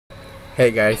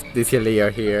Hey guys, this is Leo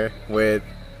here with,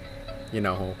 you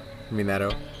know,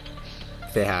 Minato.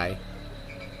 Say hi.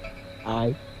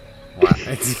 I What?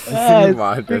 it's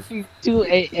What? freaking 2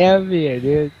 a.m. here,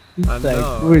 dude. I It's like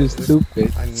know. we're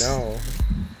stupid. I know.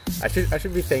 I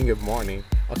should be saying good morning.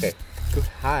 Okay. Good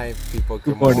hi, people.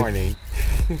 Good Good morning.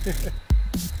 morning.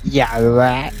 Yeah,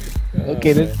 right. Oh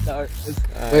Okay, man. let's start.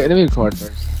 Wait, let me record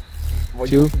first. Well,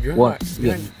 Two, you're one. not.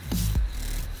 Yeah.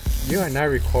 You are not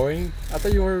recording. I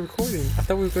thought you were recording. I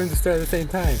thought we were going to start at the same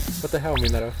time. What the hell,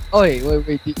 Minato? Oh wait.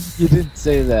 You didn't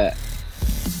say that.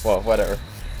 Well, whatever.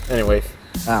 Anyways,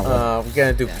 Well, we're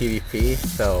gonna do yeah. PvP.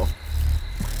 So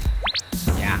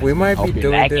Yeah. we might be Hope you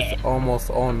doing like this it. almost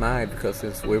all night because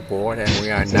since we're bored and we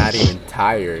are not even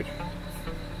tired.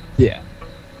 Yeah.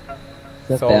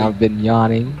 So I've been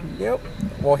yawning. Yep.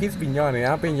 Well, he's been yawning.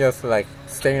 I've been just like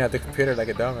staring at the computer like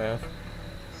a dumbass.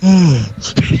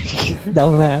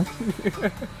 Don't laugh.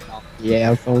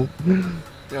 Yeah, so.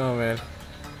 Oh man.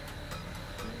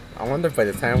 I wonder by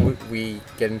the time we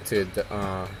get into the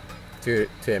to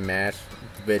a match,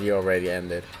 the video already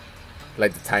ended.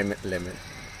 Like the time limit.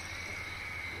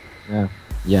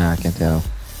 Yeah, I can tell.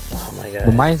 Oh my god.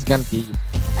 But mine's gonna be,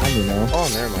 I don't know. Oh,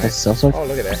 never mind. It's also. Oh,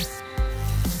 look at that.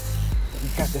 You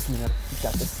got this, Minato. You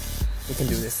got this. You can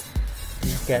do this.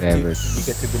 You get to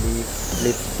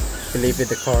believe in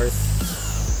the cars.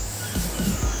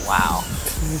 Wow.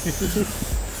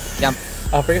 Jump.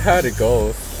 I forget how it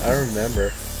goes. I don't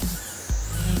remember.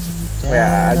 Wait,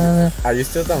 are you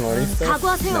still downloading stuff?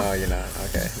 No, you're not.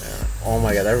 Okay. Never. Oh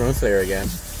my god, that Rune Slayer again.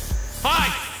 It's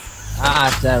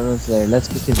that Rune Slayer. Let's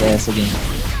kick his ass again.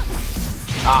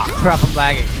 Ah, crap, I'm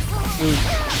lagging. Dude,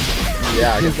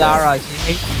 Yeah, I can tell. Zara, she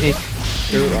hates it.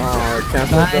 Dude,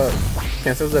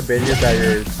 cancel the video that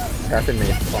your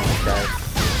classmates on guys.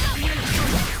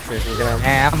 Since you're gonna.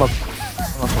 I'm okay.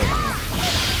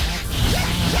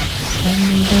 Send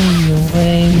me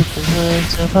away with the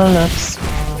words of a love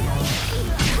song.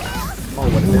 Oh,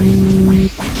 what is it?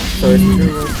 So it's 2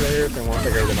 Rune Slayers and 1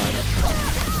 bigger than mine.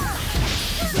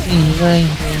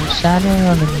 Shining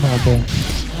on the marble.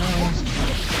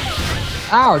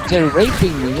 Ow, they're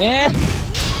raping me, man!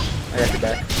 I got you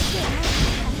back.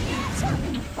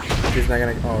 She's not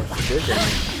gonna. Oh, she did get me.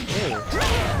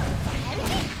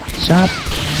 Shot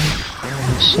on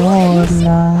the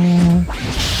shoreline.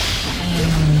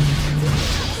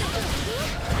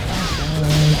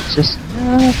 Just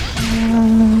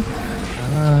nothing.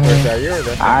 Where's that? You're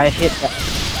there. I hit that.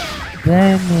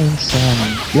 Let me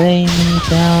some lay me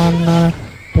down on a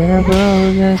bed of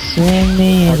roses, swing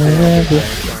me in the river,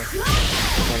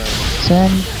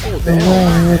 send away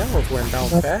with Almost went down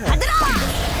fast.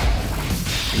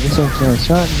 this one's a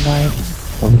certain night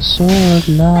of a sword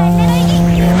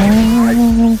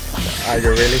line. Are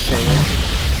you really singing?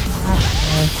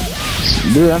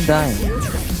 Dude, I'm dying.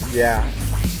 Yeah,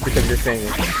 because you're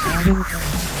singing.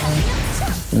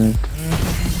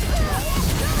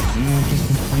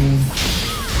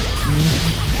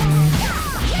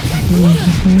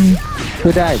 Who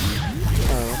died?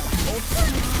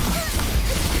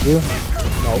 You? No,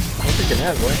 I'm freaking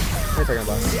ass, boy. What are you talking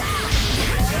about?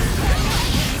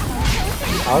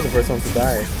 I was the first one to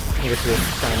die, which was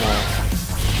kind of.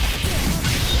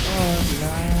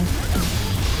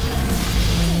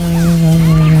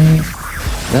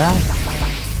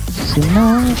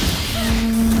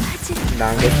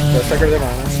 Nah, let's take her the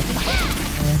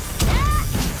mana.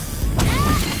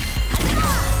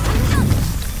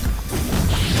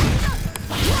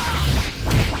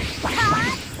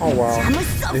 Oh wow,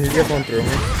 did he get one through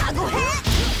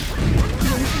me?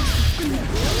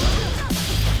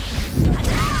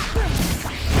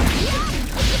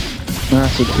 Nah,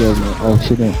 she killed me. Oh,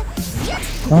 she didn't.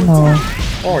 Oh no.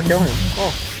 Oh, kill him.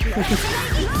 Oh.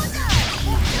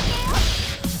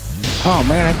 Oh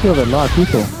man, I killed a lot of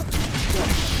people.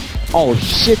 Oh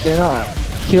shit, they're not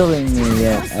killing me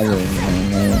yet. I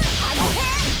don't know.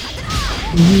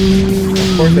 Of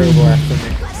course they will go after me.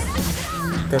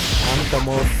 Because I'm the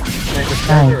most nicest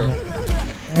guy here.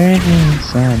 Burning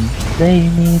sun, lay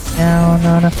me down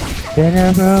on a bed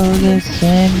of roses,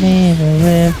 send me in the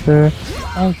river.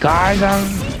 Oh God,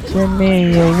 send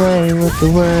me away with the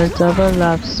words of a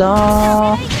love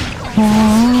song.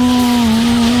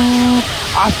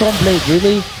 Storm Blade,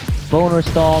 really? Boner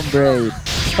Storm Blade.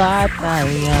 But I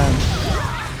am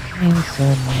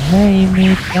sun, lay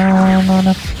me down on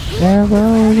a bed of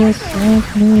roses, send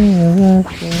me a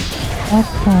river.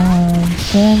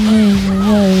 Send me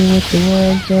away with the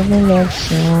words of a love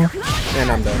song. And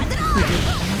I'm done.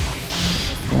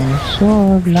 So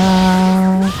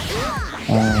loud.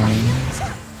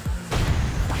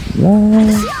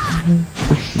 Love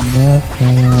is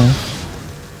nothing.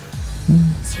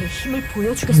 힘을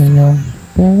보여주겠습니다.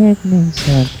 Let me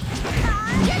set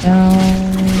down.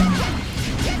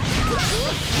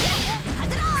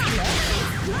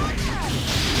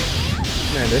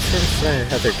 Man, this friend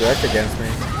has a grudge against me.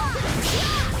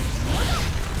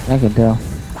 I can tell.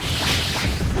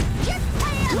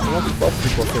 What the fuck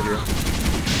people to do?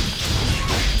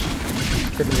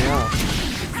 Pissing me off.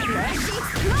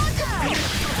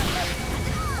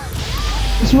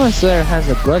 This one sir has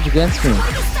a grudge against me.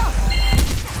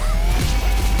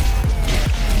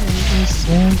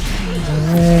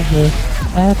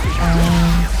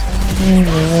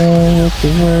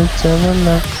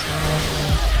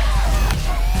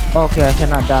 Okay, I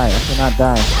cannot die. I cannot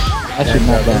die. I should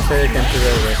not die.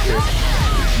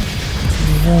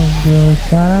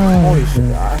 Holy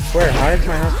shit, I swear, how did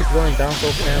my house keep going down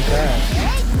so damn fast?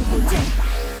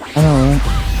 I know, right?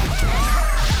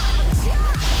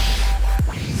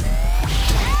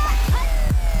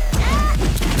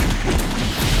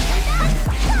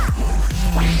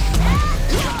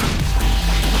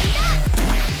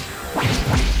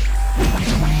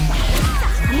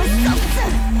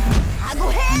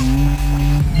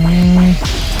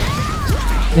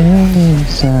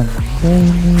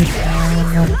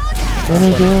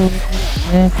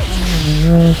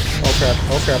 Oh crap,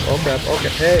 oh crap, oh crap, okay,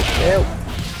 hey, help,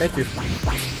 thank you.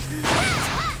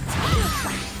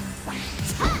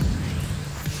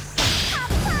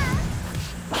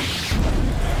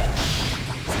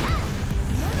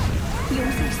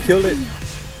 Killed it.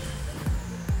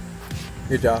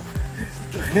 Good job.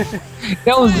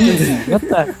 That was easy. What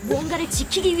the? 뭔가를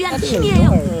지키기 위한 힘이에요.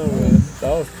 Oh, man,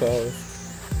 that was close.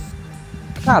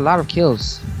 I got a lot of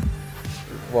kills.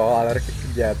 Well, I let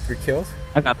yeah, 3 kills.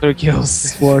 I got 3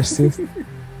 kills. 4 assists.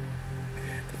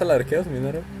 That's a lot of kills,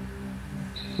 Minato.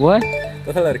 What?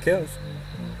 That's a lot of kills.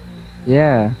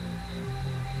 Yeah.